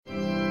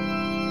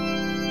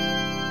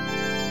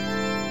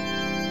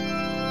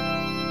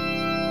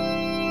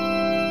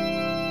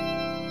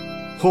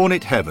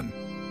Hornet Heaven,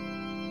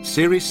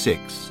 Series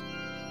 6,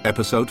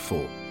 Episode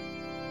 4.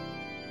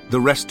 The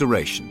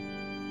Restoration.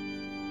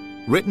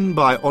 Written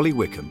by Ollie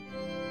Wickham,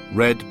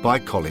 read by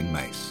Colin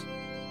Mace.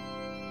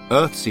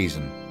 Earth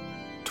Season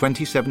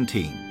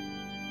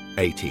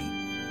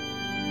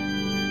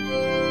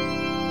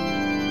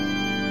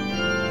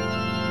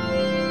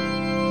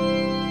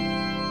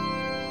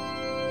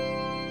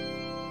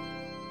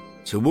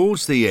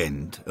Towards the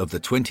end of the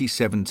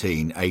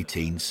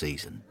 2017-18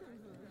 season,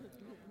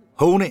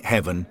 Hornet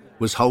Heaven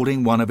was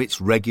holding one of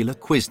its regular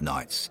quiz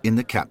nights in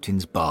the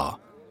captain's bar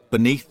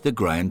beneath the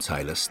Graham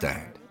Taylor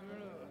stand.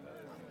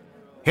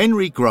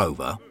 Henry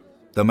Grover,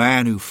 the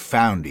man who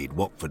founded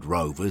Watford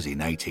Rovers in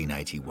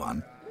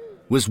 1881,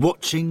 was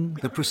watching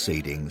the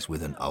proceedings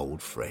with an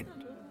old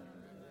friend.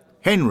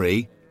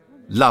 Henry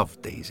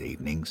loved these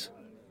evenings,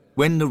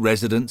 when the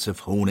residents of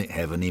Hornet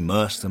Heaven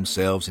immersed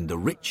themselves in the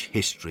rich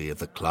history of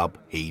the club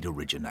he'd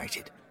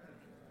originated.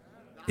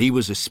 He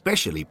was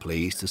especially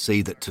pleased to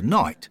see that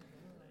tonight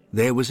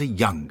there was a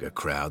younger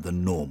crowd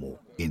than normal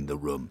in the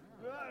room.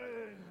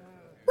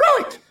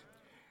 Right,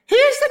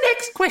 here's the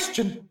next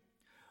question.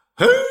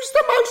 Who's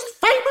the most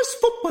famous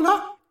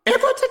footballer ever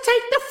to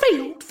take the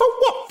field for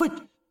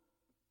Watford?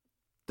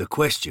 The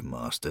question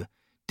master,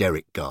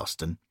 Derek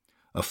Garston,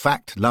 a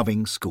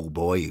fact-loving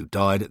schoolboy who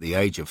died at the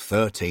age of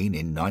 13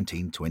 in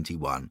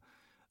 1921,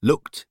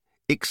 looked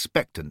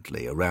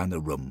expectantly around the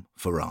room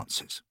for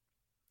answers.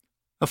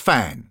 A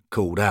fan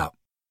called out,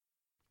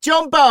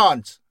 John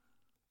Barnes.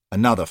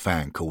 Another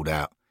fan called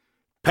out,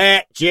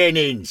 Pat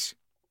Jennings.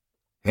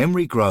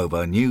 Henry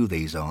Grover knew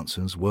these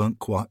answers weren't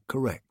quite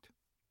correct.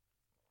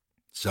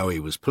 So he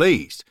was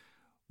pleased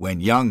when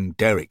young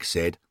Derek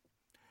said,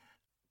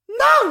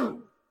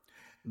 No!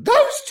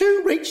 Those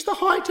two reached the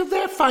height of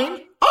their fame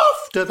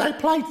after they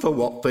played for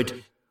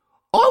Watford.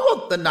 I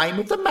want the name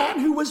of the man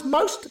who was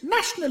most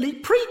nationally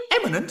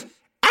preeminent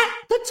at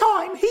the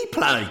time he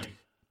played.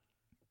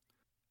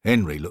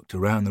 Henry looked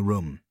around the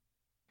room.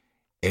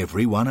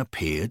 Everyone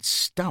appeared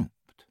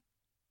stumped.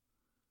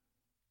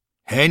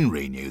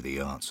 Henry knew the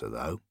answer,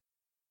 though.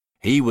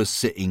 He was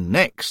sitting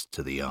next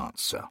to the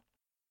answer.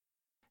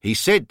 He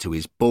said to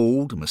his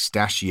bald,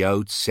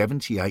 mustachioed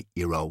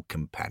 78-year-old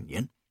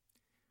companion,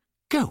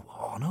 Go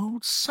on,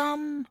 old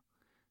son.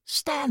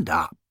 Stand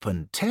up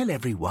and tell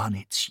everyone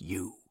it's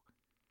you.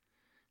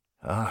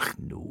 Ach,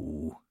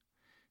 no.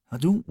 I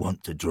don't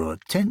want to draw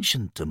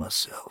attention to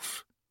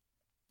myself.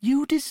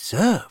 You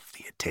deserve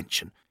the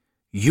attention.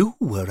 You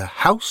were a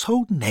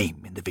household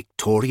name in the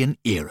Victorian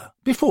era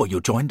before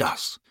you joined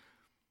us.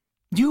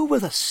 You were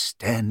the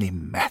Stanley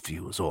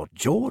Matthews or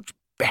George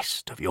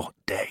Best of your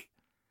day.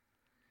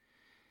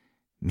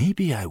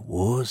 Maybe I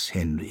was,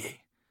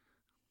 Henry,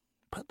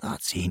 but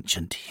that's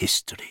ancient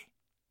history.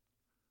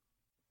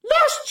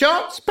 Last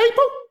chance,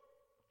 people.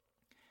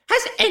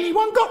 Has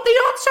anyone got the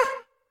answer?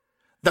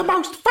 The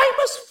most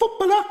famous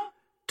footballer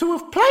to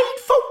have played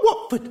for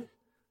Watford.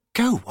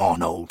 Go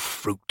on, old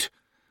fruit.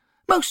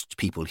 Most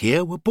people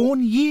here were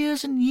born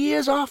years and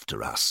years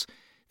after us.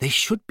 They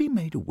should be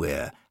made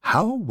aware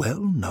how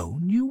well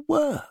known you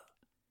were.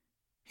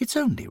 It's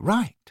only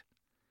right.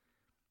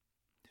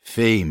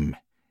 Fame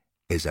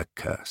is a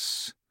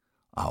curse.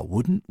 I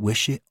wouldn't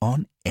wish it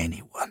on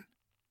anyone.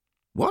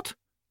 What?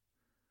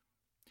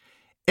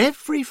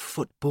 Every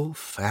football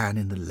fan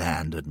in the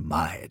land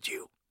admired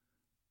you.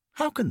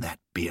 How can that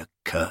be a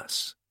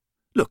curse?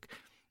 Look,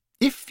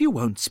 if you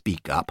won't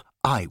speak up,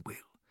 I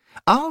will.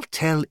 I'll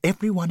tell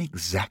everyone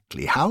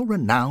exactly how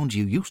renowned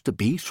you used to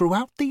be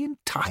throughout the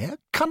entire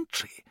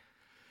country.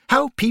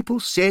 How people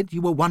said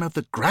you were one of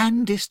the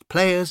grandest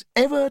players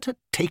ever to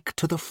take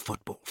to the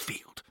football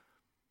field.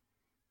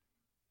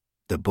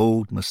 The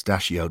bald,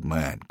 mustachioed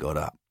man got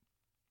up.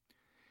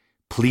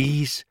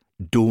 Please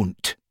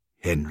don't,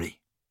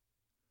 Henry.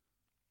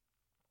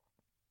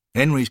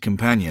 Henry's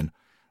companion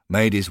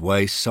made his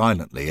way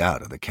silently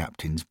out of the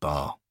captain's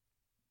bar,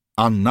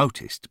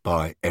 unnoticed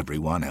by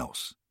everyone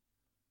else.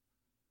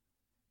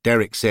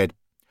 Derek said,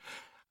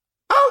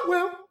 Oh,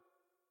 well,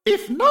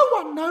 if no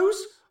one knows,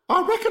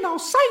 I reckon I'll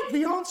save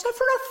the answer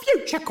for a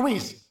future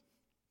quiz.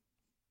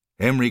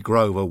 Henry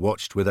Grover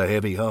watched with a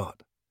heavy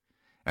heart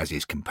as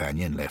his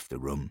companion left the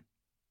room.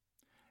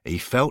 He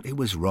felt it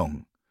was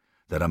wrong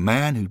that a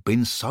man who'd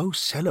been so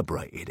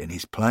celebrated in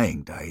his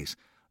playing days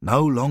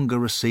no longer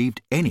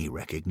received any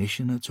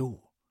recognition at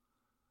all.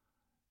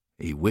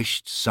 He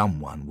wished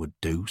someone would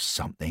do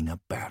something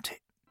about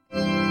it.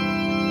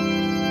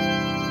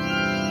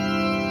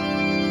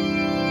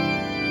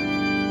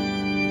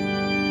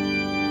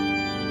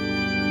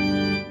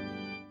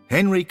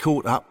 Henry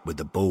caught up with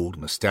the bald,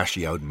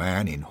 mustachioed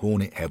man in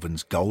Hornet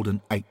Heaven's golden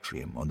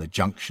atrium on the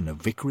junction of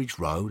Vicarage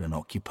Road and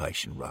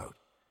Occupation Road.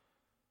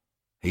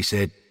 He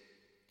said,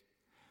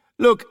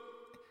 Look,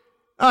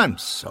 I'm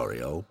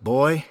sorry, old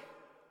boy,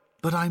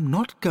 but I'm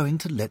not going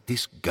to let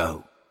this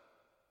go.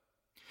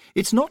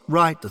 It's not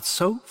right that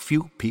so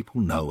few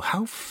people know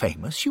how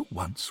famous you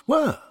once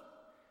were.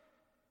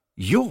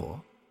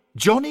 You're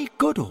Johnny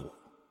Goodall.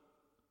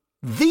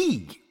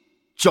 The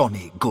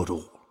Johnny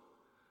Goodall.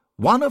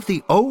 one of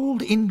the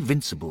old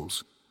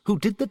Invincibles who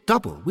did the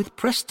double with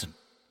Preston.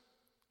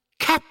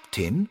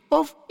 Captain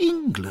of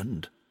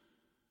England.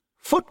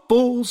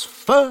 Football's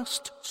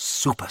first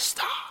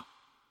superstar.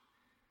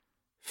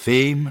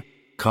 Fame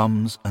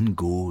comes and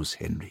goes,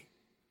 Henry.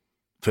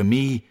 For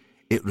me,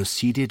 it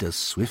receded as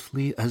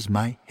swiftly as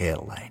my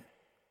hairline.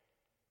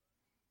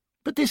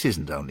 But this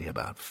isn't only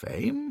about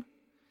fame.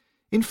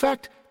 In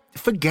fact,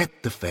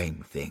 forget the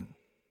fame thing.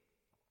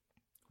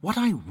 What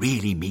I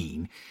really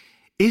mean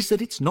is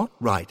that it's not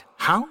right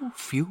how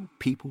few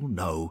people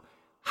know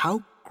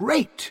how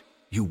great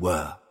you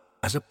were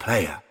as a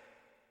player.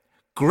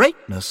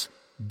 Greatness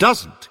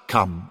doesn't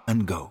come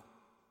and go.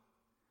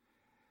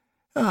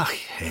 Ah,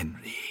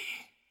 Henry,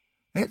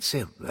 it's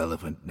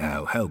irrelevant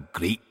now how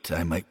great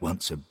I might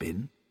once have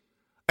been.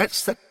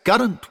 It's the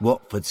current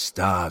Watford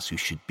stars who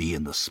should be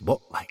in the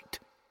spotlight.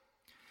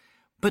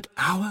 But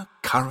our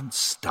current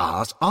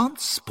stars aren't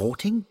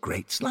sporting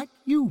greats like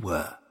you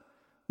were.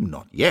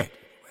 Not yet,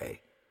 anyway.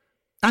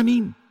 I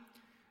mean,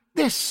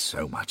 there's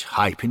so much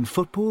hype in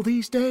football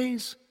these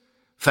days.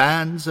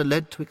 Fans are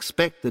led to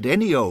expect that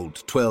any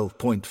old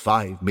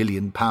 £12.5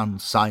 million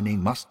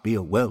signing must be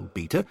a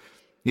world-beater,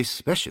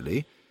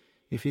 especially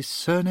if his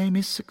surname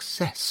is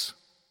Success.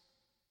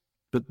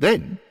 But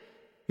then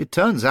it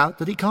turns out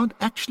that he can't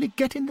actually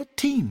get in the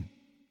team.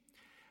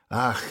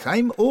 Ah,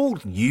 I'm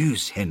old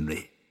news,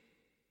 Henry.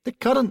 The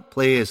current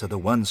players are the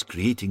ones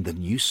creating the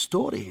new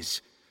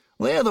stories.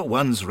 They're the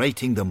ones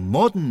writing the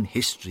modern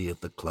history of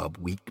the club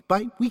week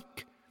by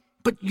week.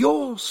 But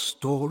your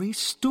story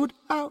stood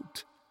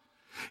out.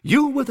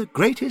 You were the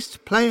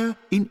greatest player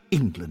in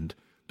England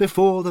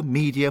before the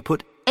media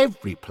put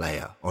every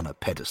player on a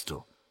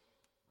pedestal.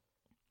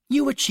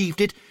 You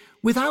achieved it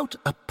without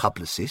a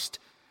publicist,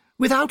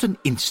 without an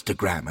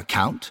Instagram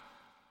account.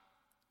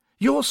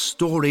 Your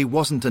story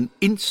wasn't an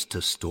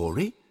Insta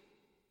story.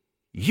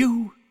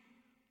 You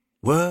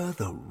were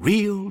the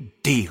real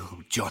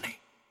deal, Johnny.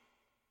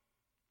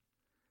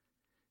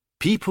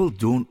 People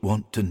don't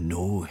want to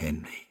know,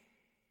 Henry.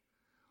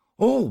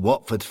 All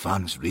Watford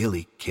fans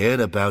really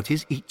care about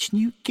is each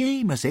new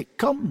game as it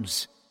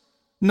comes.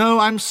 No,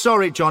 I'm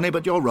sorry, Johnny,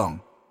 but you're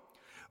wrong.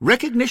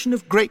 Recognition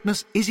of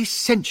greatness is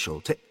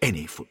essential to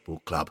any football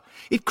club.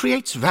 It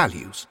creates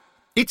values.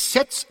 It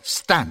sets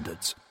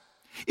standards.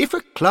 If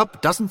a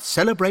club doesn't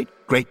celebrate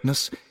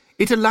greatness,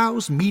 it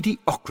allows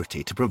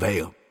mediocrity to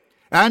prevail.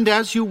 And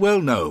as you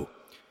well know,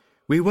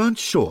 we weren't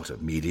short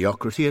of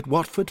mediocrity at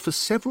Watford for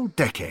several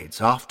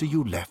decades after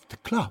you left the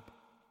club.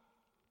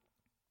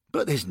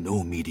 But there's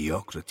no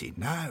mediocrity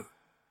now.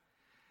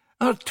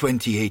 Our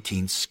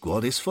 2018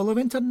 squad is full of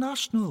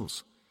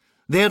internationals.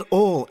 They're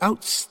all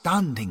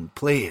outstanding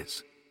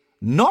players.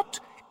 Not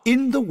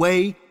in the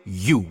way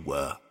you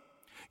were.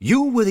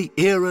 You were the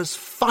era's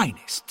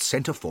finest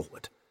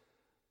centre-forward.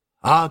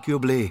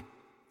 Arguably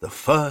the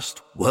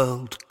first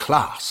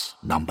world-class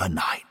number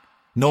 9.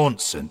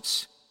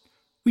 Nonsense.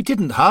 We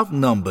didn't have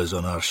numbers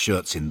on our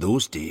shirts in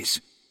those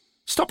days.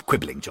 Stop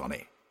quibbling,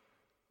 Johnny.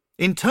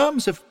 In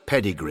terms of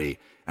pedigree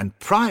and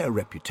prior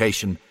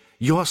reputation,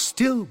 you're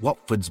still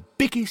Watford's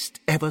biggest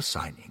ever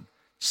signing.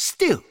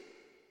 Still,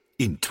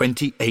 in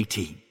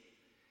 2018.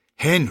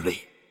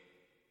 Henry,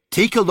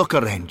 take a look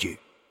around you.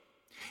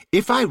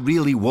 If I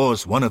really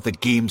was one of the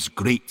game's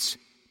greats,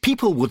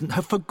 people wouldn't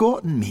have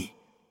forgotten me.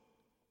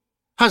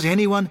 Has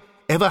anyone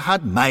ever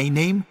had my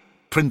name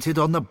printed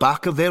on the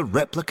back of their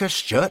replica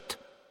shirt?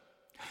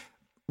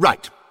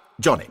 Right,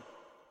 Johnny.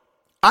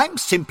 I'm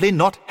simply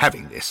not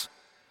having this.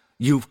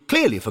 You've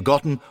clearly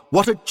forgotten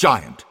what a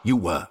giant you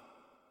were.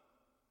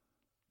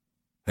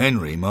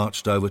 Henry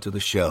marched over to the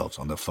shelves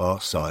on the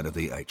far side of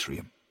the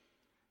atrium.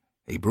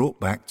 He brought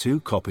back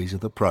 2 copies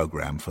of the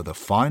programme for the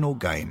final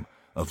game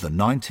of the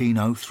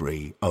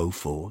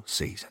 1903-04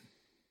 season.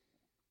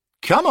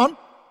 Come on,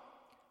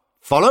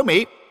 follow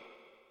me.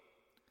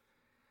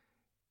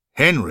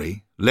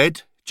 Henry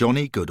led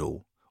Johnny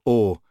Goodall,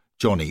 or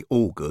Johnny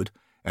Allgood,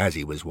 as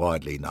he was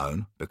widely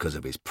known because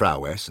of his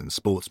prowess and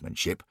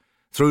sportsmanship,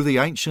 through the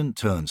ancient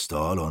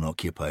turnstile on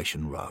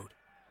Occupation Road.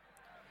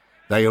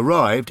 They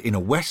arrived in a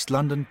West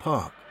London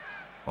park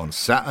on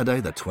Saturday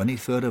the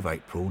 23rd of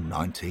April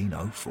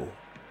 1904.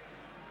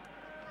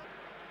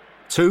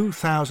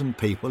 2,000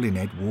 people in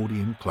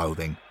Edwardian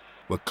clothing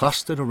were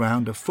clustered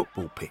around a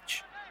football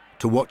pitch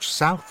to watch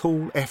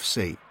Southall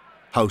FC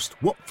host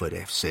Watford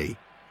FC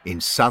in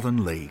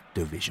Southern League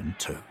Division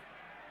 2.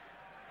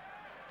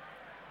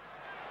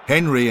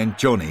 Henry and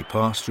Johnny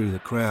passed through the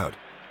crowd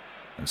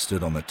and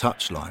stood on the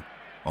touchline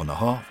on the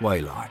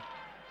halfway line.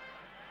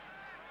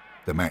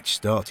 The match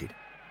started.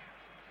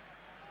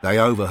 They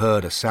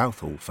overheard a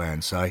Southall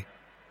fan say,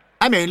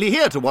 "I'm only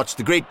here to watch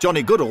the great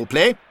Johnny Goodall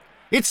play.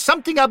 It's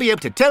something I'll be able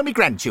to tell me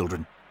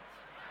grandchildren."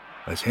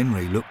 As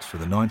Henry looked for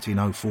the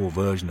 1904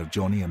 version of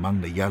Johnny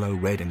among the yellow,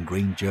 red and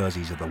green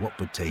jerseys of the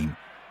Watford team,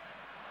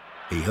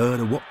 he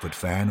heard a Watford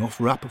fan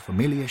offer up a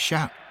familiar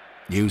shout,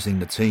 using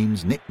the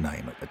team's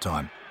nickname at the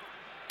time.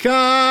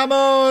 "Come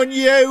on,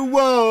 you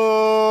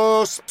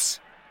wasps!"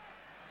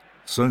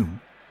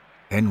 Soon,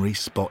 Henry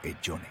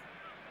spotted Johnny.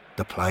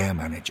 the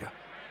player-manager,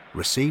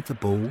 receive the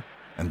ball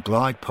and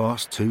glide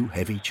past two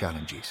heavy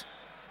challenges.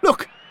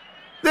 Look,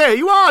 there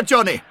you are,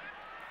 Johnny.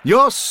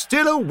 You're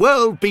still a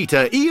world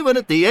beater, even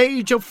at the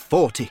age of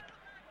 40.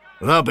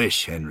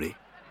 Rubbish, Henry.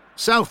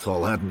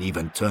 Southall hadn't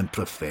even turned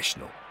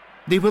professional.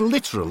 They were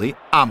literally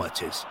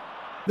amateurs.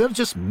 They're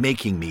just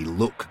making me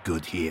look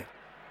good here.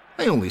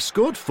 I only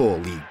scored 4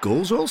 league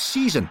goals all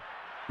season,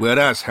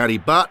 whereas Harry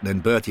Barton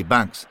and Bertie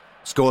Banks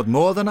scored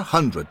more than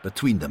 100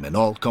 between them in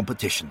all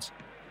competitions.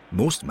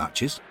 Most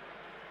matches,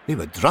 they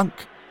were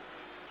drunk.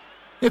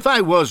 If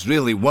I was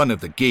really one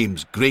of the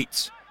game's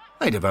greats,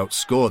 I'd have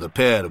outscored a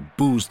pair of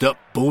boozed-up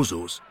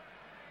bozos.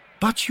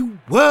 But you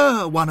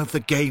were one of the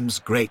game's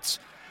greats.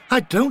 I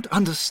don't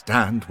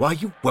understand why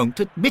you won't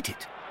admit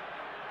it.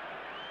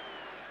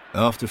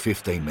 After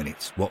 15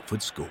 minutes,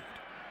 Watford scored.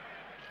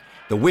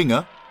 The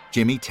winger,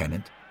 Jimmy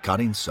Tennant,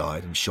 cut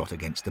inside and shot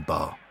against the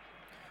bar.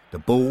 The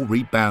ball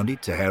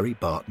rebounded to Harry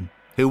Barton,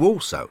 who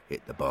also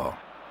hit the bar.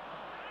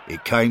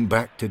 It came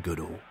back to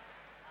Goodall,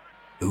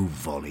 who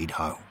volleyed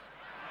home.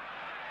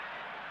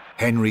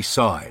 Henry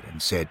sighed and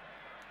said,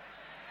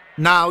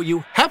 "Now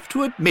you have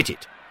to admit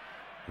it.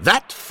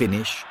 That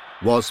finish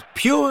was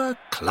pure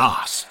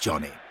class,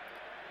 Johnny."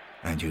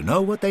 And you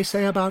know what they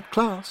say about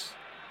class?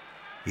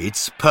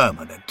 It's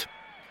permanent.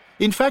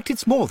 In fact,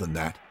 it's more than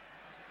that.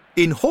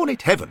 In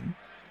Hornet Heaven,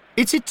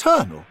 it's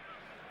eternal.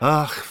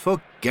 Ugh,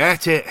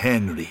 forget it,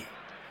 Henry.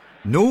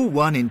 No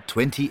one in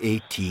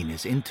 2018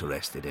 is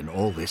interested in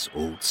all this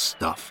old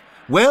stuff.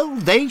 Well,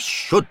 they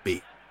should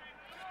be.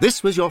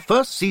 This was your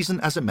first season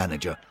as a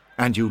manager,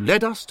 and you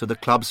led us to the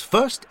club's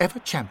first ever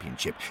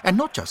championship. And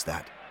not just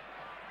that.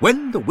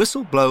 When the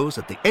whistle blows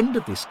at the end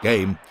of this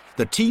game,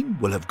 the team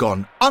will have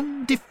gone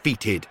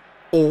undefeated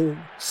all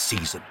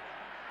season.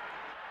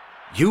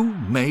 You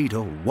made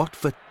a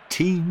Watford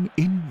team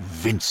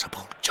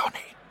invincible,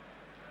 Johnny.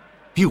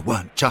 You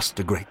weren't just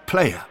a great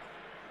player.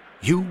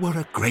 You were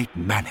a great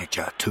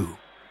manager too.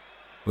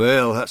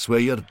 Well, that's where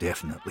you're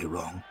definitely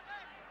wrong.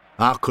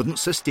 I couldn't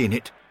sustain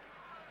it.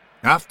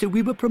 After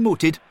we were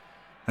promoted,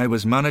 I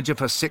was manager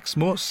for 6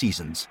 more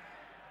seasons,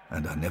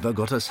 and I never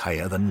got us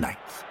higher than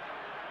 9th.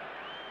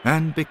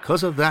 And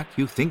because of that,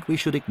 you think we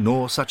should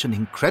ignore such an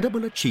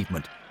incredible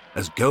achievement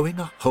as going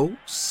a whole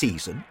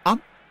season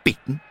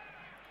unbeaten?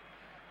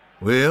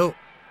 Well,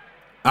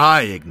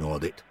 I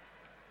ignored it,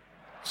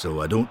 so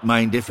I don't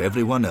mind if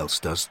everyone else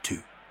does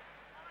too.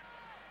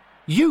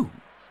 You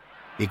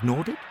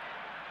ignored it?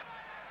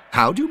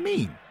 How do you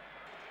mean?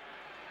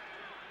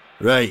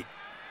 Right.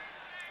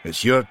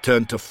 It's your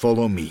turn to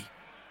follow me.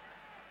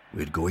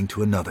 We're going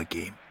to another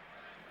game,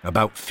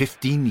 about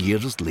 15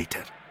 years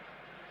later.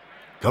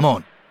 Come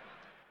on.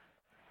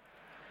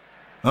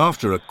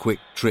 After a quick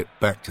trip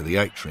back to the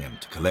atrium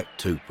to collect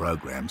 2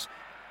 programmes,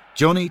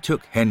 Johnny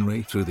took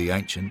Henry through the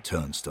ancient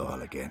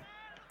turnstile again.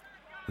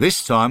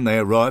 This time they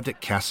arrived at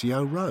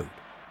Cassio Road,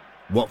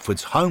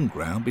 Watford's home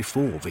ground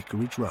before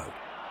Vicarage Road.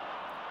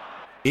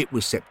 It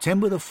was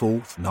September the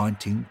 4th,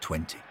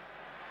 1920.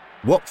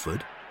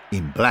 Watford,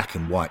 in black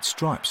and white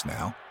stripes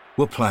now,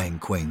 were playing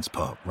Queen's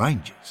Park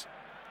Rangers.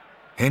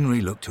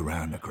 Henry looked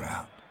around the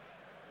ground.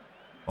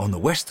 On the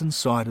western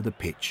side of the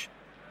pitch,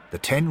 the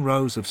 10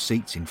 rows of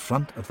seats in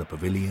front of the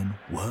pavilion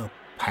were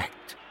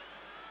packed.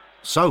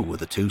 So were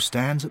the 2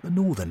 stands at the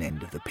northern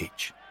end of the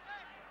pitch.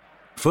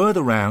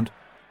 Further round,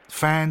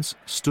 fans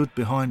stood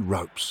behind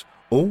ropes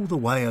all the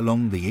way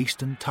along the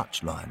eastern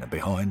touchline and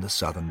behind the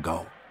southern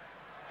goal.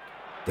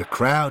 The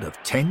crowd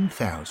of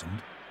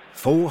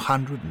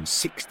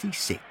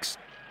 10,466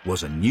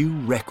 was a new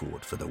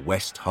record for the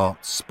West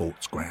Hart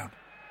Sports Ground.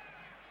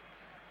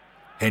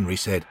 Henry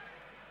said,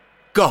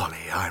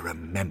 "Golly, I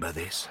remember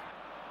this.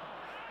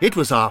 It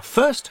was our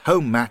first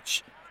home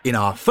match in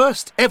our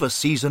first ever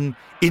season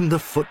in the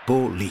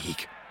Football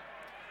League.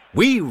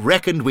 We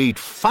reckoned we'd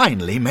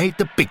finally made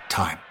the big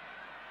time."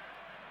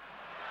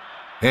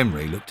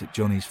 Henry looked at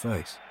Johnny's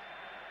face.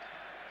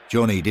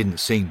 Johnny didn't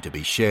seem to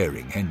be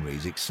sharing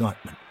Henry's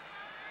excitement.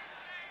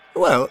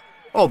 "Well,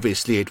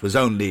 obviously it was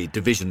only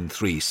Division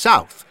 3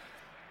 South.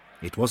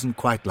 It wasn't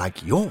quite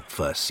like your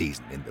first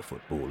season in the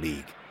Football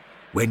League,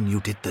 when you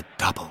did the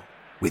double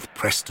with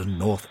Preston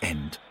North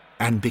End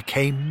and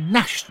became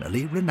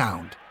nationally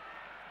renowned.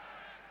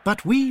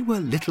 But we were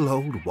little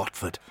old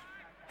Watford,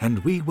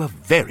 and we were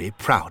very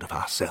proud of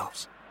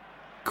ourselves.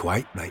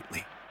 Quite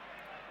rightly.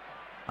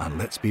 And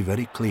let's be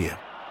very clear,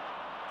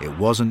 it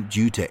wasn't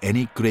due to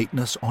any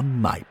greatness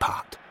on my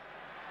part.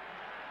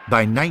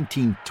 By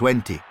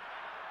 1920,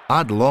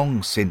 I'd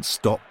long since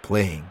stopped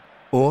playing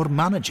or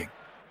managing."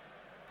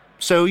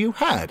 "So you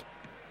had?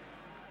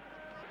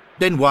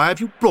 Then why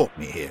have you brought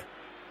me here?"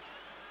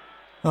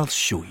 "I'll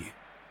show you."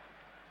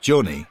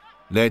 Johnny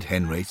led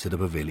Henry to the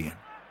pavilion.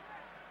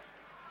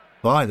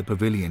 By the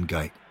pavilion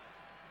gate,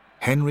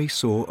 Henry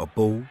saw a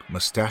bald,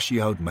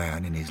 mustachioed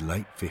man in his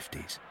late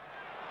 50s.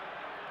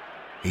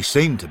 He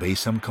seemed to be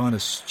some kind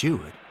of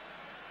steward.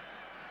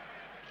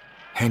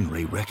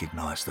 Henry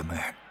recognised the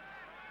man.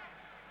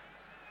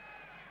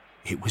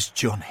 It was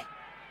Johnny.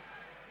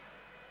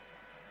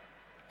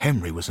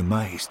 Henry was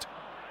amazed.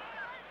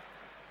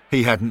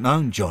 He hadn't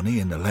known Johnny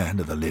in the land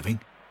of the living,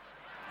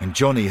 and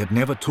Johnny had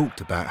never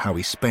talked about how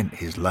he spent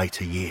his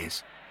later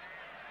years.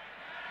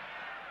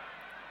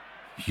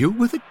 You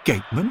were the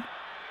gateman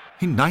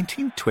in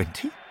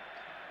 1920?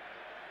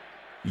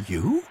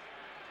 You?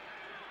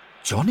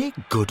 Johnny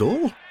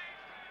Goodall?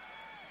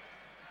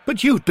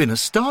 But you'd been a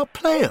star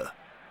player.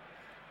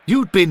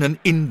 You'd been an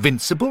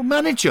invincible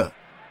manager.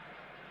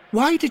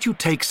 Why did you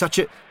take such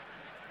a...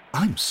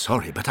 I'm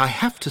sorry, but I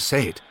have to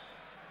say it.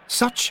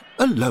 Such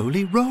a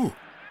lowly role.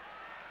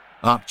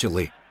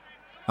 Actually,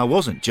 I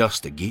wasn't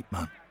just a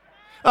gateman.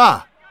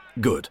 Ah,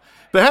 good.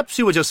 Perhaps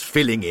you were just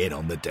filling in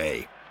on the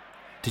day.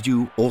 Did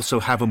you also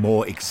have a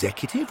more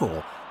executive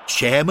or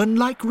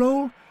chairman-like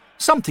role?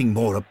 Something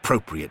more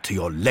appropriate to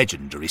your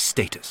legendary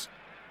status.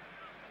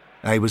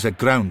 I was a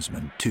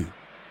groundsman, too.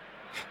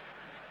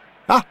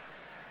 Ah!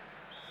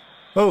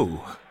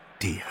 Oh,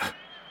 dear.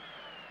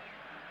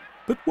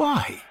 But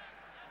why?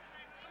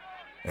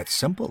 It's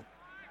simple.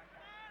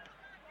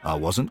 I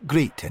wasn't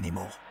great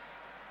anymore.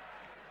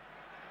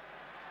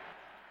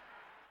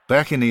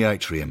 Back in the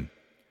atrium,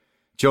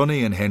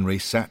 Johnny and Henry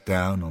sat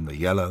down on the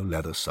yellow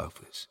leather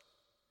sofas.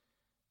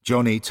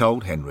 Johnny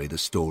told Henry the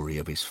story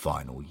of his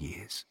final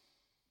years.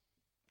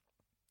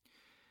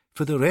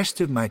 For the rest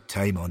of my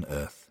time on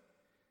earth,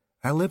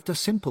 I lived a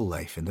simple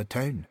life in the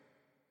town.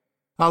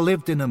 I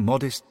lived in a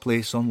modest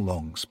place on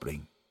Long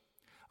Spring.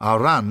 I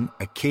ran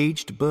a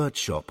caged bird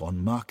shop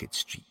on Market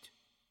Street.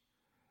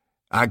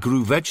 I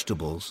grew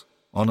vegetables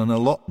on an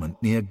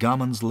allotment near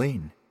Gammons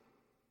Lane.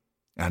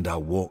 And I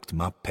walked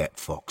my pet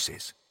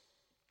foxes.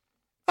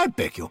 I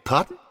beg your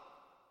pardon?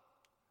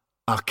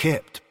 I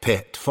kept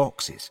pet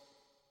foxes.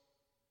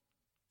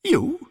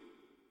 You?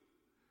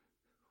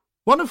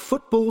 One of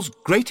football's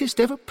greatest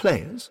ever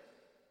players?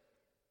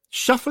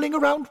 Shuffling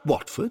around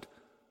Watford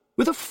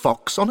with a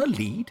fox on a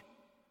lead?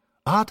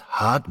 I'd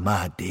had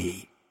my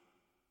day.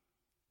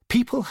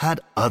 People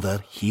had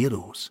other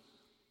heroes.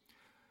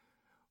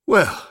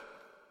 Well,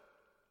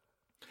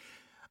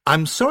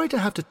 I'm sorry to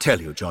have to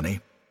tell you, Johnny,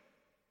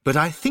 but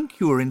I think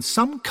you are in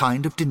some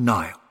kind of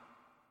denial.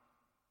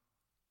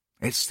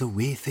 It's the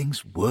way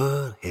things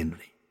were,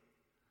 Henry.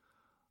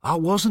 I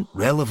wasn't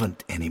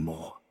relevant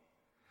anymore.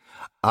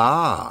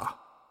 Ah,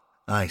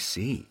 I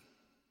see.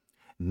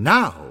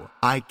 Now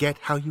I get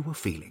how you were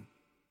feeling.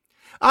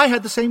 I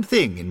had the same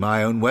thing in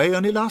my own way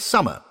only last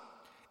summer.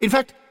 In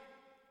fact,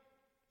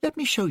 let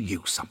me show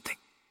you something.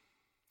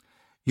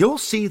 You'll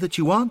see that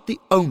you aren't the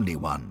only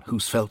one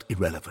who's felt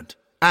irrelevant.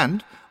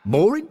 And,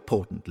 more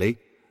importantly,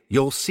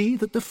 you'll see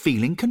that the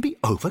feeling can be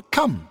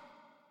overcome.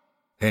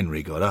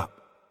 Henry got up.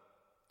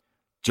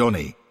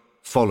 Johnny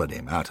followed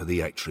him out of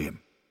the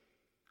atrium.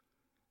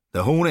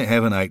 The Hornet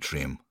Heaven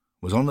atrium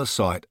was on the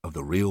site of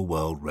the Real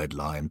World Red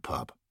Lion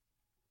pub.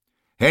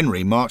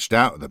 Henry marched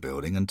out of the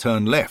building and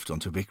turned left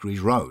onto Vicarage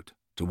Road,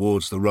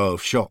 towards the row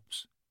of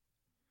shops.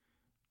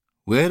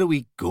 Where are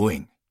we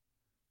going?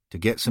 To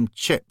get some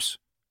chips.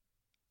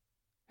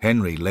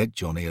 Henry led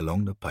Johnny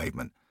along the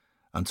pavement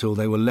until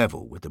they were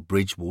level with the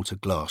Bridgewater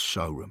Glass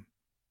showroom.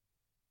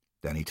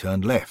 Then he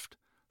turned left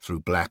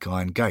through black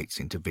iron gates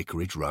into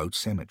Vicarage Road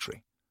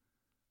Cemetery.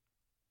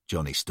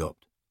 Johnny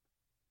stopped.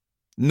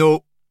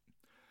 No,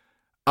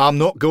 I'm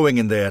not going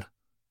in there.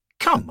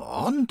 Come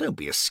on, don't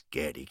be a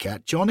scaredy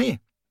cat, Johnny.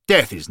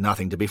 Death is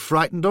nothing to be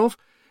frightened of,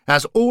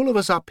 as all of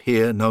us up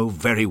here know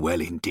very well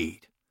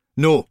indeed.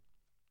 No,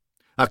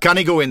 I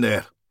can't go in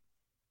there.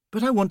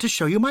 But I want to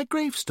show you my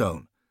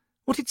gravestone,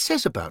 what it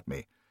says about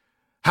me.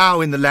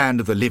 How in the land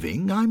of the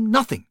living I'm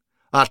nothing.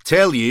 I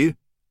tell you,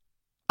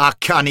 I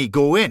can't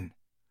go in.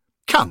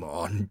 Come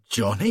on,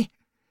 Johnny.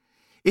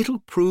 It'll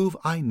prove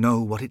I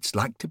know what it's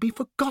like to be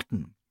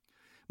forgotten.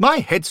 My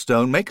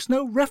headstone makes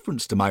no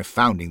reference to my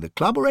founding the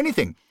club or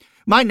anything.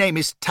 My name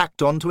is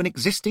tacked on to an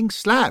existing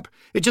slab.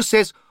 It just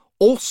says,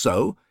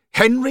 also,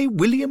 Henry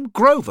William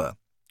Grover.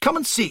 Come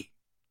and see.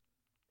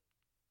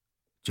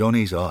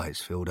 Johnny's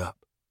eyes filled up.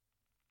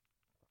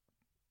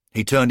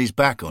 He turned his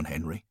back on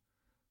Henry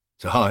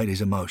to hide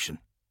his emotion.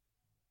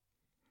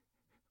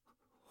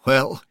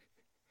 Well,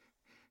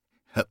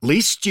 at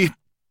least you...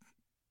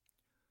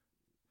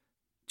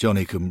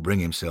 Johnny couldn't bring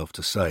himself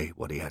to say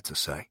what he had to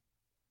say.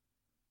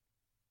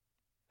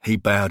 He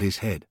bowed his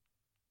head.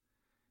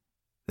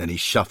 Then he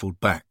shuffled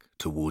back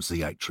towards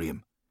the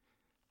atrium.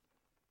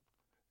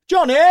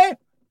 Johnny!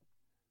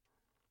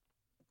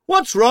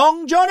 What's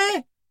wrong,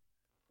 Johnny?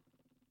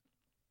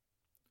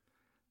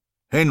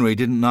 Henry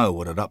didn't know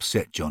what had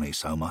upset Johnny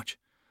so much,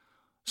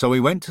 so he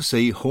went to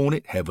see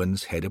Hornet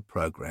Heaven's head of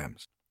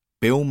programs,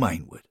 Bill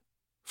Mainwood,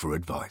 for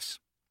advice.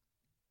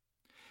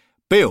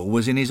 Bill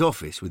was in his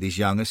office with his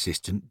young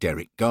assistant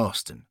Derek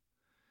Garston.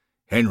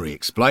 Henry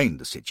explained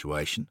the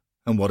situation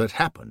and what had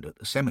happened at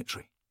the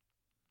cemetery.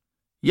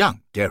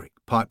 Young Derek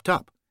piped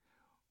up.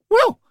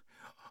 Well,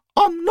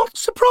 I'm not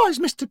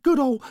surprised Mr.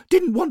 Goodall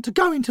didn't want to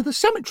go into the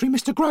cemetery,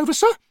 Mr. Grover,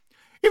 sir.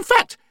 In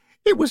fact,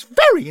 it was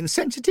very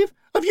insensitive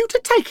of you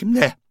to take him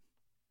there.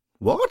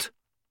 What?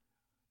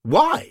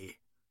 Why?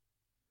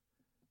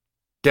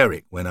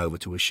 Derek went over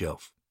to a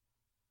shelf.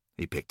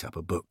 He picked up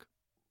a book.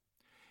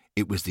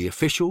 It was the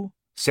official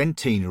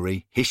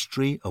centenary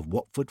History of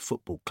Watford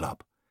Football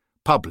Club,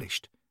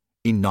 published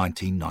in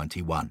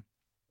 1991.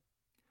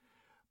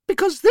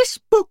 Because this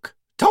book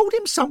told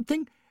him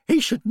something he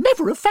should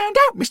never have found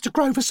out, Mr.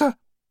 Grover, sir.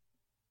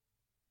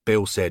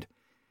 Bill said,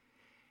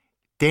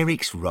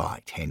 Derrick's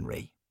right,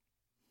 Henry.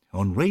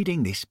 On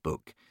reading this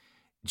book,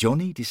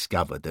 Johnny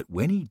discovered that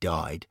when he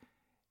died,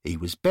 he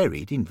was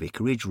buried in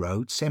Vicarage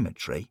Road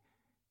Cemetery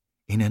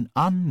in an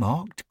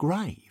unmarked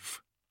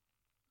grave.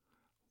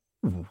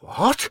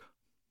 What?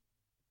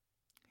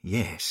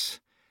 Yes,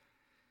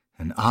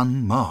 an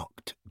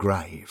unmarked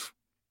grave.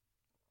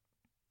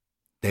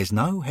 There's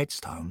no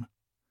headstone,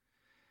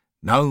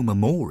 no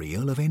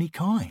memorial of any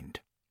kind.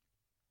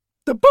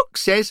 The book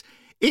says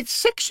it's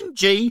Section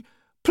G,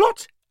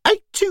 Plot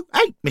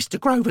 828, Mr.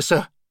 Grover,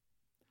 sir.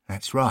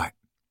 That's right.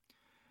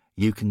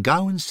 You can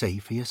go and see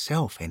for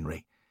yourself,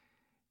 Henry.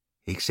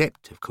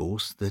 Except, of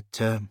course,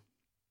 that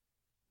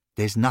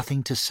there's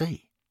nothing to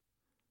see.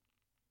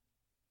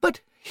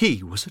 But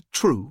he was a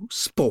true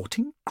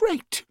sporting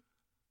great.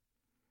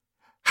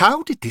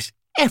 How did this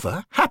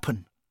ever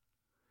happen?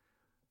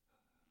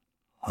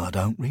 I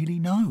don't really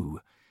know.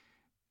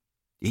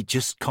 It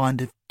just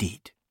kind of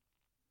did.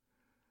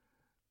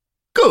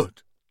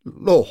 Good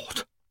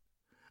Lord!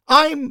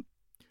 I'm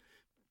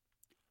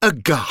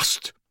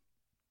aghast.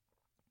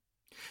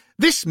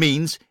 This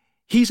means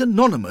he's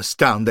anonymous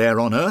down there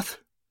on Earth.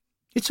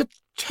 It's a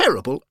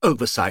terrible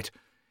oversight.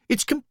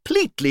 It's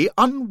completely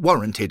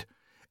unwarranted.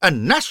 A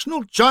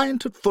national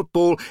giant at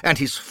football, and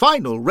his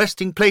final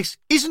resting place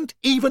isn't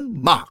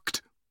even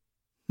marked.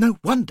 No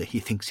wonder he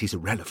thinks he's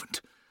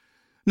irrelevant.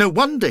 No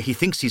wonder he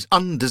thinks he's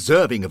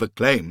undeserving of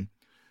acclaim.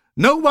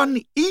 No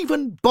one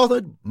even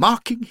bothered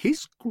marking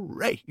his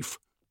grave.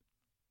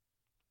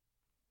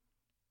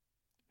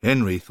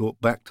 Henry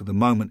thought back to the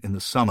moment in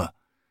the summer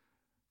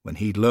when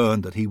he'd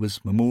learned that he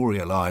was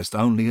memorialised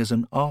only as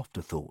an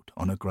afterthought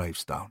on a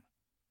gravestone.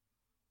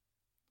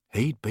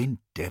 He'd been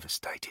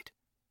devastated.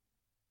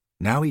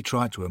 Now he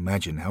tried to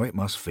imagine how it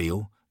must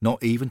feel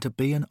not even to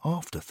be an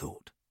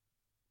afterthought.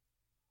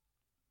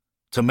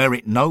 To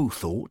merit no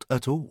thought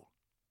at all.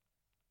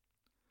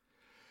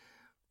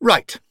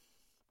 Right.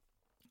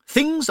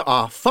 Things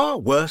are far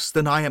worse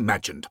than I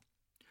imagined.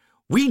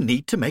 We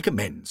need to make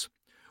amends.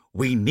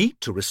 We need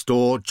to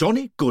restore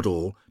Johnny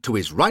Goodall to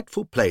his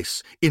rightful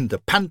place in the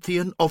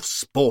pantheon of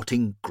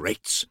sporting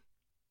greats.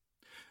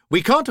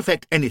 We can't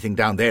affect anything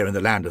down there in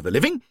the land of the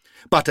living,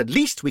 but at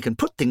least we can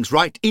put things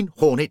right in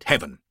Hornet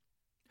Heaven.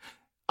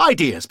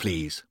 Ideas,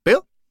 please,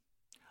 Bill.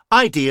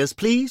 Ideas,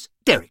 please,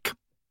 Derrick.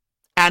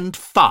 And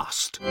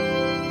fast.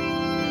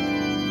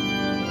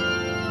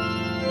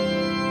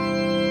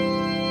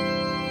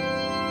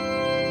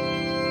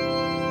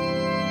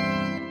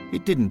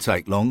 It didn't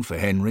take long for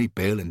Henry,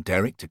 Bill and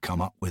Derrick to come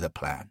up with a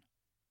plan.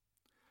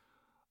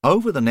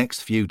 Over the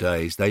next few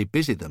days they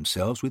busied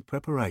themselves with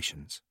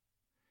preparations.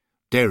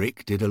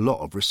 Derrick did a lot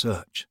of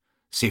research,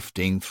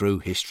 sifting through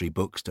history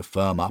books to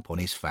firm up on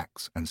his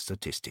facts and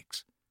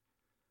statistics.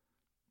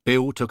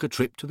 Bill took a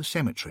trip to the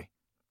cemetery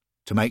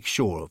to make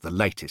sure of the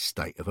latest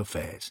state of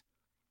affairs.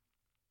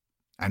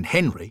 And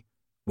Henry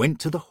went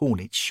to the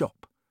Hornet's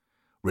shop,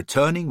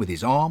 returning with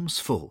his arms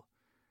full,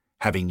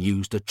 having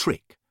used a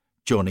trick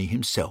Johnny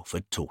himself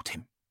had taught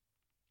him.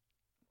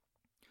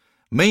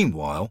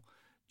 Meanwhile,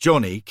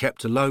 Johnny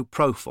kept a low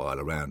profile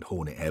around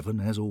Hornet Heaven,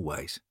 as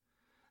always.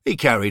 He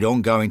carried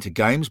on going to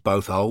games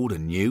both old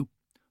and new,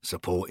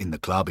 supporting the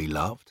club he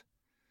loved,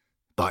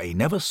 but he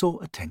never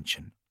sought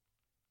attention.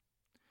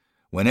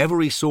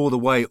 Whenever he saw the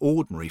way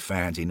ordinary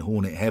fans in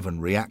Hornet Heaven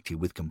reacted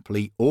with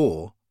complete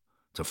awe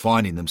to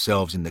finding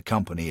themselves in the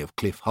company of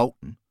Cliff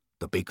Holton,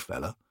 the big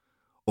fella,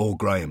 or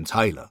Graham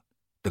Taylor,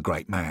 the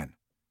great man,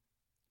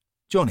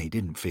 Johnny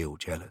didn't feel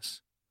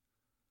jealous.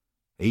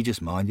 He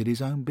just minded his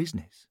own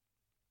business.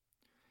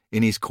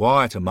 In his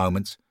quieter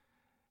moments,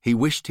 he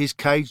wished his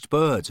caged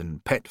birds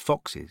and pet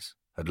foxes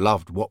had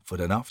loved Watford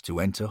enough to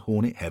enter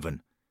Hornet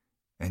Heaven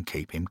and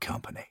keep him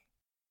company.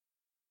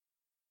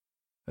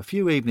 A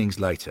few evenings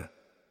later,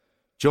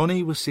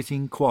 Johnny was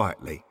sitting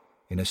quietly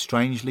in a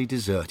strangely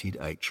deserted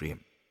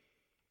atrium.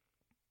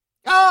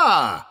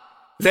 Ah,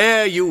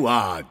 there you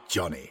are,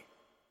 Johnny.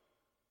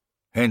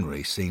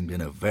 Henry seemed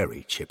in a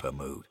very chipper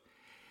mood.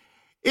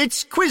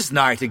 It's quiz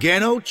night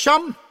again, old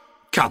chum.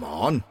 Come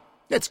on,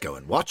 let's go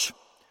and watch.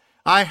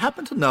 I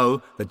happen to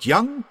know that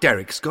young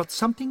Derrick's got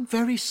something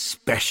very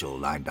special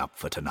lined up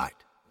for tonight.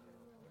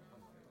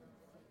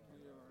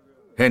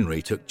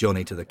 Henry took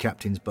Johnny to the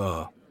captain's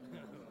bar.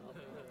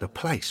 The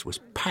place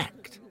was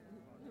packed.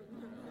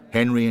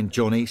 Henry and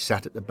Johnny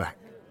sat at the back.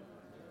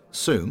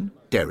 Soon,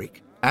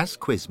 Derrick, as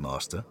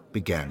quizmaster,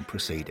 began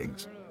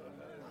proceedings.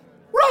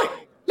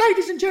 Right,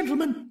 ladies and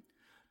gentlemen,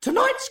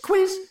 tonight's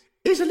quiz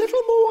is a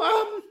little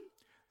more,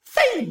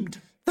 themed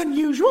than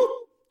usual.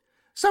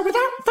 So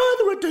without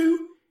further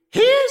ado,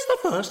 here's the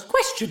first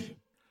question.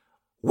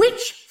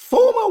 Which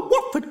former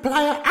Watford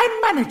player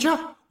and manager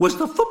was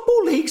the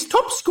Football League's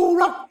top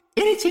scorer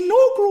in its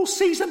inaugural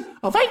season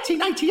of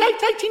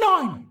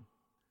 1888-89?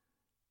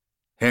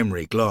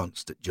 Henry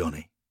glanced at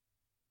Johnny.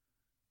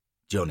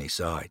 Johnny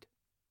sighed.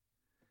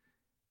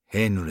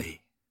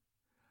 Henry,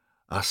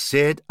 I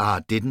said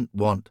I didn't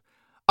want...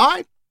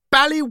 I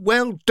bally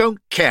well don't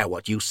care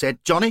what you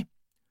said, Johnny.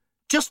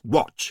 Just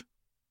watch.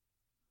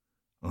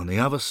 On the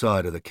other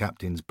side of the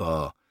captain's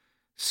bar,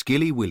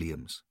 Skilly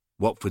Williams,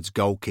 Watford's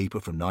goalkeeper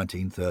from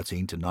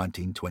 1913 to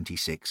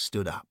 1926,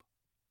 stood up.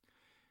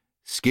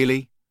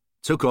 Skilly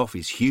took off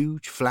his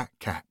huge flat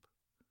cap.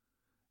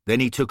 Then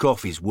he took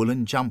off his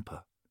woolen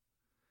jumper.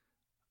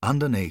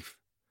 Underneath,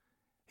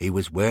 he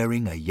was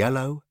wearing a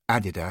yellow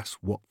Adidas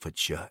Watford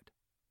shirt.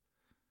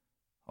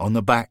 On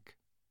the back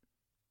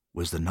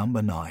was the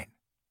number 9.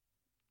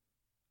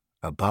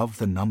 Above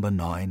the number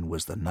 9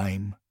 was the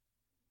name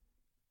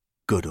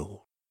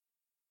Goodall.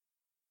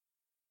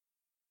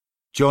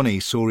 Johnny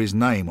saw his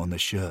name on the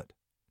shirt.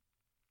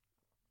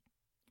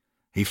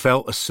 He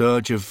felt a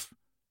surge of...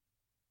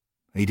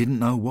 he didn't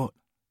know what.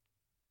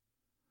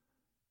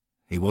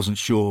 He wasn't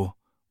sure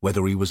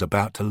whether he was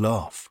about to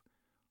laugh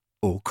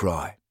or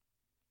cry.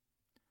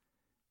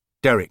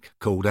 Derek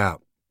called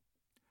out.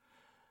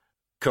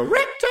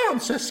 Correct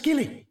answer,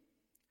 Skilly.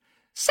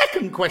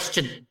 Second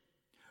question.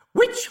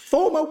 Which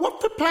former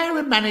Watford player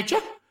and manager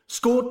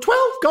scored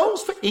 12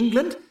 goals for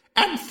England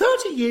and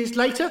 30 years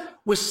later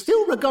was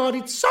still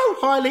regarded so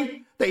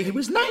highly that he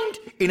was named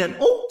in an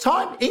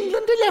all-time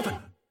England 11?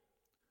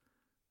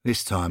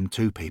 This time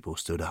 2 people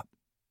stood up.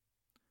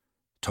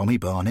 Tommy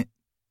Barnett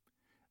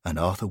and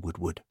Arthur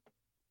Woodward.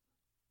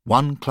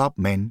 1 club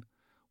men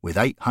with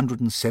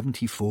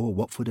 874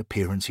 Watford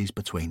appearances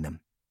between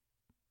them.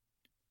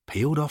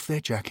 Peeled off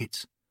their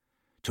jackets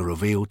to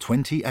reveal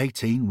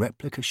 2018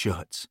 replica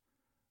shirts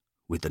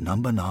with the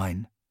number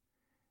 9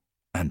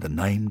 and the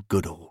name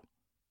Goodall.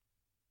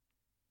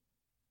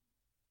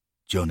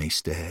 Johnny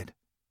stared.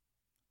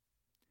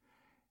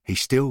 He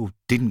still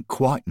didn't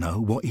quite know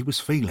what he was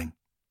feeling.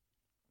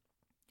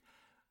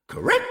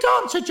 Correct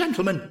answer,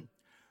 gentlemen.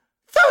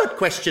 Third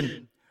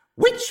question.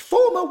 Which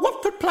former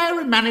Watford player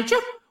and manager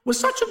was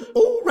such an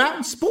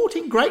all-round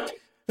sporting great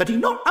that he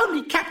not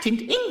only captained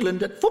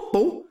England at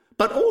football,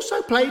 but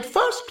also played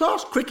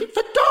first-class cricket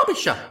for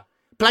Derbyshire,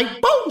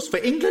 played bowls for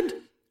England,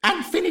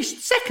 and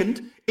finished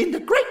second in the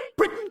Great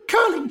Britain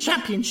Curling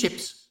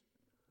Championships?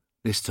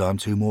 This time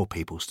 2 more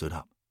people stood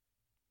up.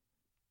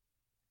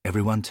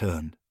 Everyone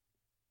turned.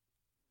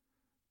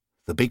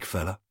 The big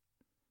fella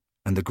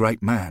and the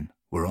great man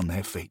were on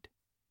their feet.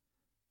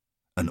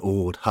 An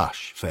awed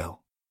hush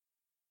fell.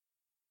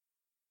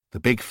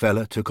 The big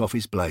fella took off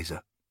his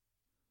blazer.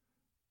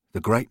 The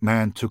great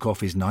man took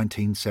off his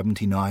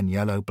 1979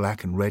 yellow,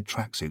 black and red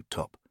tracksuit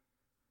top.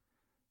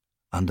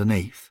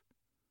 Underneath,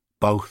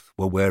 both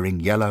were wearing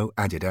yellow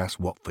Adidas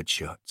Watford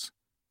shirts.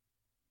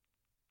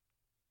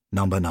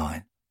 Number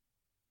 9.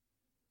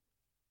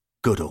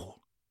 Goodall.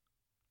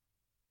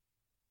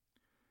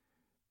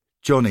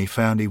 Johnny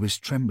found he was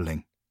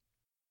trembling.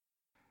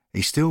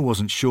 He still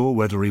wasn't sure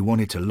whether he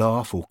wanted to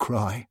laugh or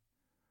cry.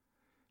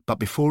 But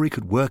before he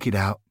could work it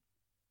out,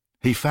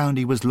 he found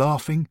he was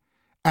laughing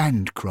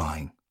and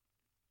crying.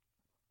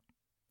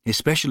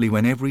 Especially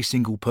when every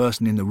single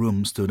person in the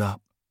room stood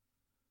up.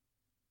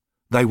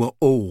 They were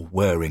all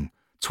wearing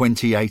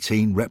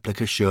 2018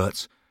 replica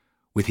shirts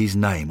with his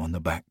name on the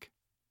back.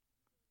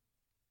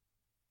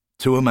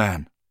 To a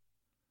man,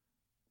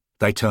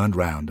 they turned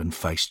round and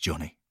faced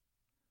Johnny.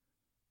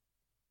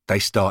 They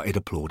started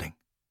applauding.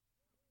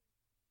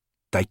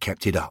 They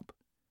kept it up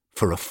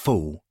for a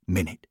full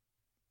minute.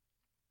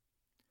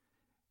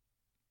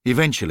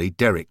 Eventually,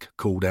 Derek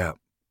called out,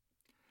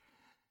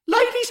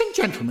 Ladies and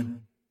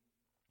gentlemen,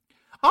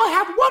 I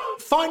have one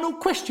final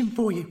question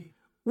for you.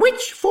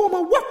 Which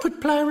former Watford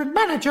player and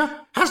manager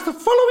has the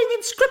following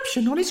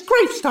inscription on his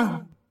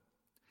gravestone?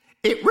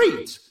 It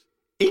reads,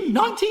 in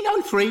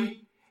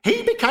 1903,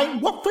 he became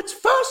Watford's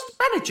first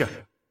manager,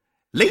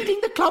 leading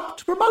the club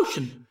to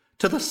promotion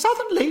to the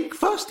Southern League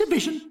First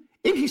Division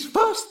in his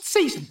first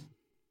season.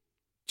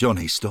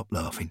 Johnny stopped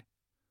laughing.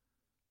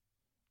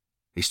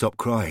 He stopped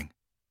crying.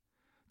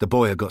 The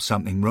boy had got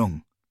something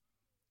wrong.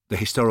 The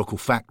historical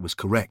fact was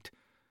correct,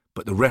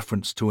 but the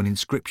reference to an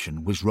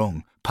inscription was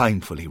wrong,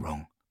 painfully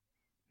wrong.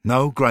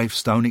 No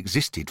gravestone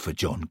existed for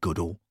John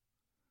Goodall.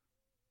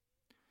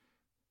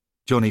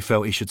 Johnny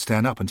felt he should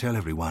stand up and tell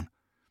everyone.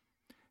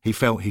 He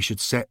felt he should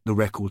set the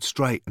record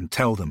straight and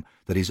tell them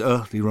that his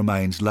earthly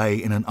remains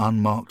lay in an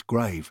unmarked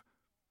grave.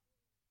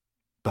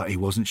 But he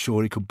wasn't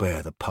sure he could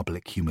bear the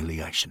public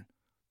humiliation.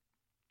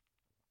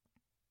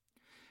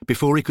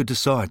 Before he could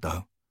decide,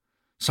 though,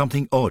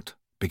 something odd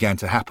began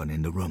to happen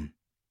in the room.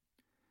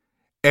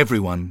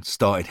 Everyone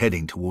started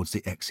heading towards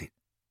the exit.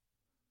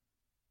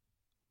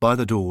 By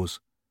the doors,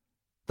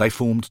 they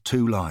formed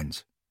 2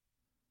 lines.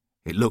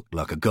 It looked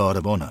like a guard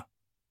of honour.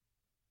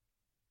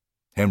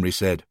 Henry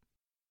said,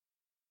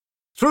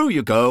 "Through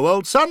you go,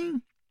 old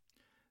son.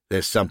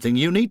 There's something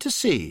you need to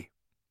see.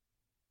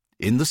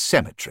 In the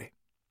cemetery."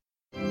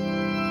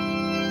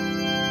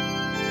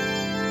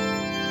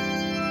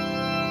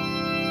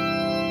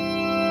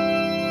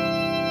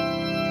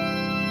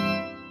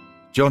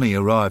 Johnny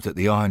arrived at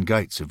the iron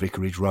gates of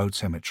Vicarage Road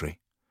Cemetery,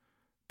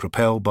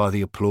 propelled by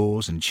the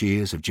applause and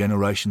cheers of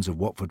generations of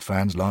Watford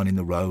fans lining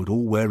the road,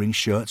 all wearing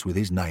shirts with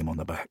his name on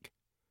the back.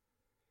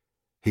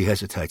 He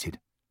hesitated.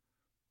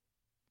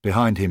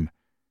 Behind him,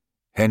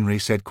 Henry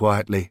said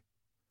quietly,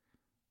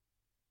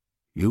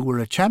 "You were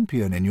a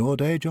champion in your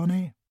day,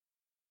 Johnny.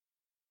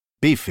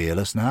 Be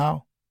fearless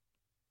now."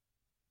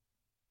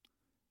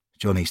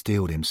 Johnny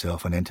steeled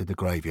himself and entered the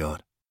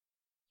graveyard.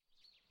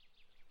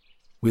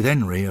 With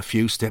Henry a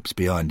few steps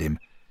behind him,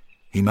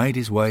 he made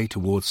his way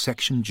towards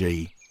Section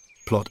G,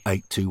 Plot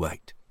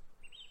 828.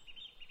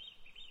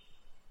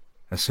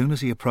 As soon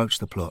as he approached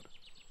the plot,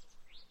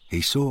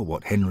 he saw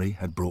what Henry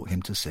had brought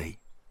him to see.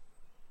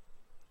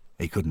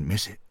 He couldn't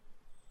miss it.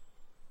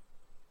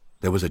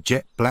 There was a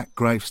jet-black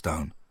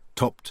gravestone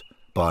topped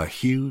by a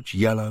huge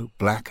yellow,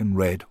 black and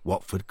red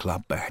Watford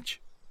Club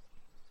badge.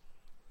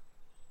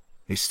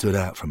 It stood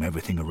out from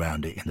everything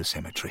around it in the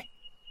cemetery.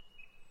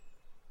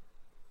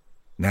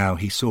 Now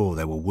he saw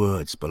there were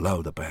words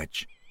below the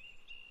badge.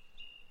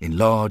 In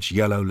large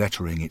yellow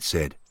lettering it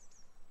said,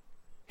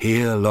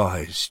 "Here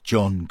lies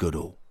John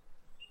Goodall,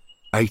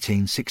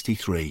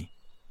 1863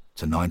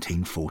 to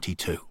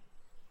 1942.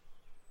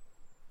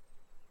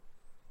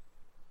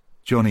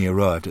 Johnny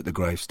arrived at the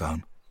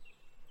gravestone.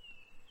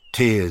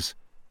 Tears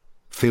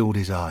filled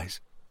his eyes.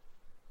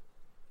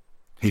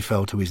 He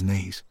fell to his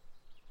knees.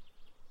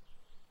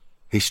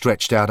 He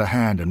stretched out a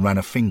hand and ran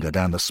a finger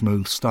down the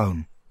smooth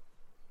stone.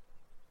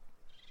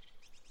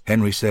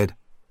 Henry said,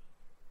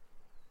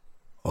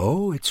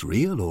 "Oh, it's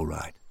real, all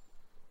right.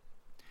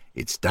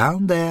 It's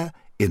down there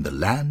in the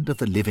land of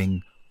the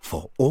living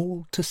for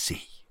all to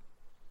see."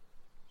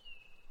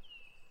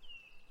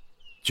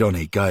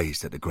 Johnny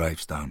gazed at the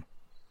gravestone.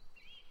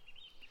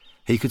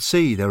 He could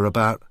see there were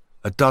about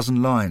a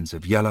dozen lines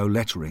of yellow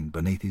lettering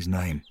beneath his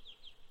name.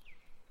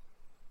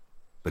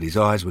 But his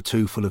eyes were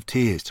too full of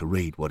tears to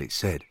read what it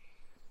said.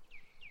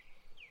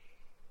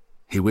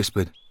 He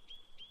whispered,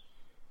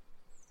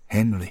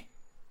 "Henry,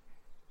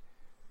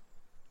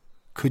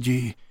 could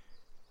you—"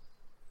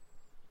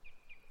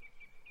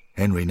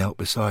 Henry knelt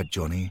beside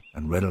Johnny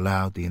and read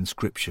aloud the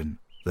inscription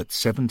that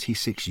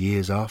 76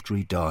 years after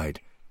he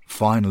died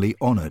finally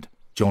honoured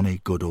Johnny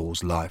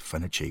Goodall's life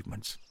and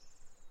achievements.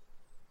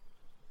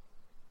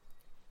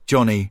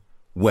 Johnny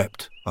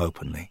wept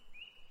openly.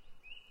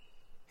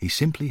 He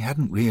simply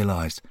hadn't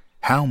realised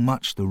how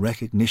much the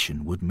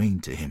recognition would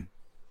mean to him.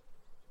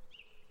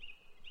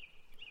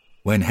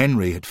 When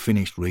Henry had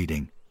finished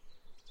reading,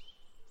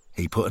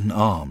 he put an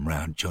arm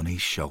round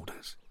Johnny's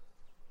shoulders.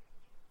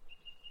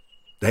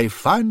 "They've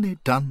finally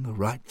done the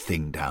right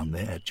thing down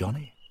there,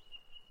 Johnny.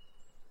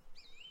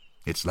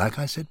 It's like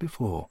I said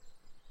before.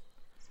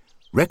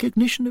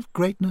 Recognition of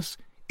greatness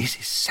is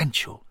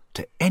essential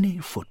to any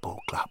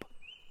football club.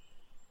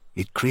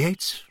 It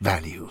creates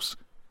values.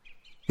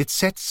 It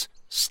sets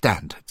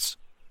standards.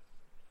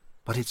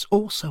 But it's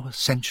also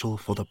essential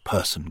for the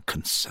person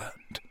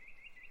concerned.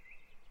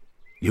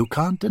 You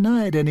can't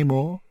deny it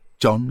anymore,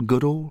 John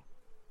Goodall.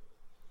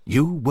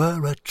 You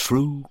were a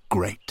true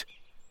great.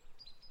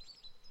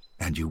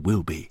 And you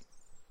will be,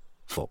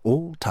 for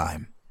all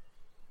time,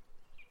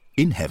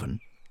 in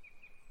heaven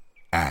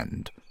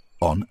and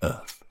on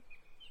earth."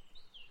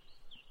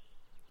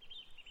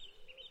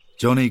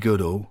 Johnny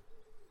Goodall,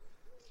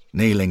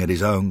 kneeling at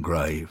his own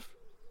grave,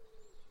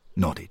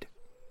 nodded.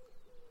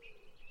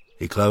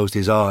 He closed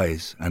his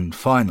eyes and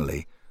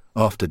finally,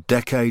 after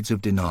decades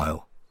of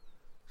denial,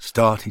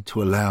 started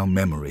to allow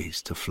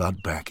memories to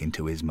flood back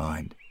into his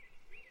mind.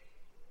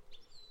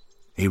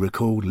 He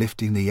recalled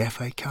lifting the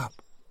FA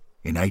Cup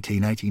in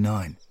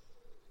 1889,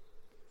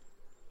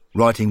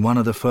 writing one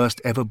of the first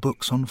ever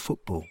books on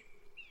football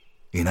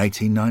in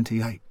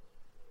 1898,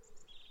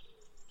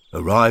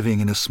 arriving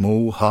in a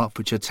small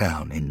Hertfordshire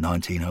town in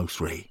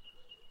 1903,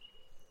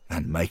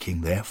 and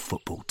making their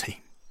football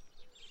team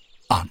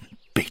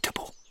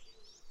unbeatable.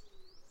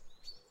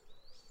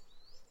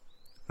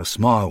 A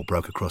smile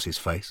broke across his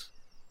face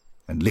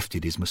and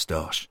lifted his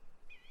moustache.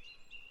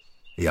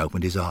 He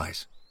opened his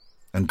eyes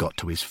and got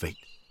to his feet.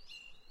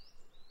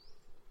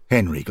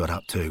 Henry got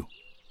up too.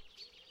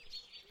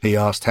 He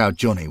asked how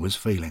Johnny was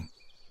feeling.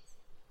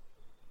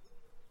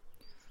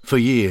 For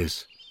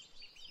years,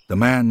 the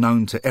man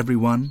known to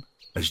everyone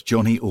as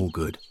Johnny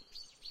Allgood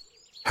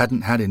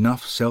hadn't had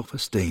enough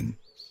self-esteem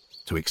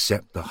to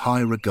accept the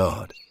high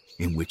regard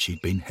in which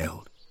he'd been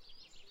held.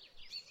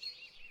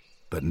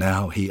 But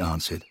now he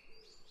answered,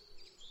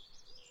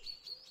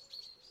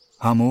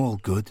 "I'm all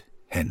good,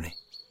 Henry.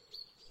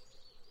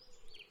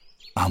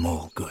 I'm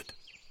all good."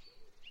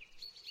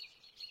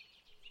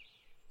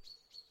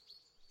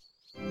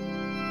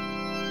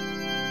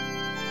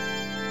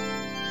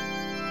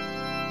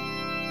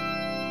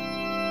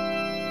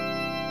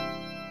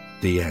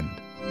 The end.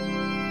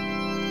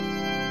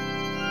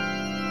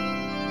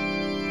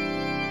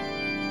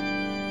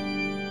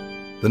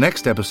 The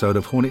next episode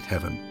of Hornet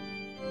Heaven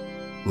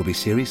will be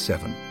Series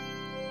 7,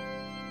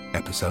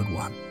 Episode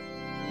 1.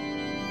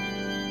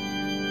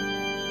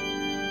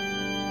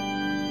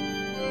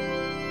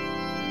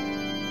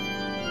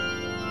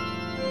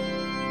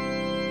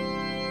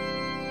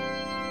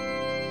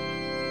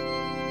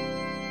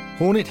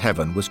 Hornet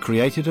Heaven was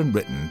created and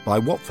written by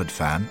Watford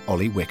fan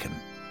Ollie Wicken.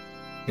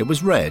 It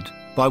was read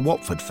by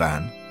Watford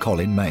fan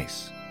Colin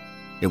Mace.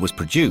 It was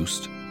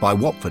produced by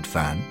Watford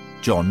fan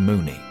John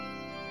Mooney.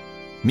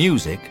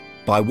 Music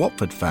by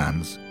Watford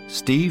fans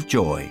Steve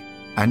Joy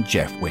and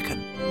Jeff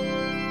Wicken.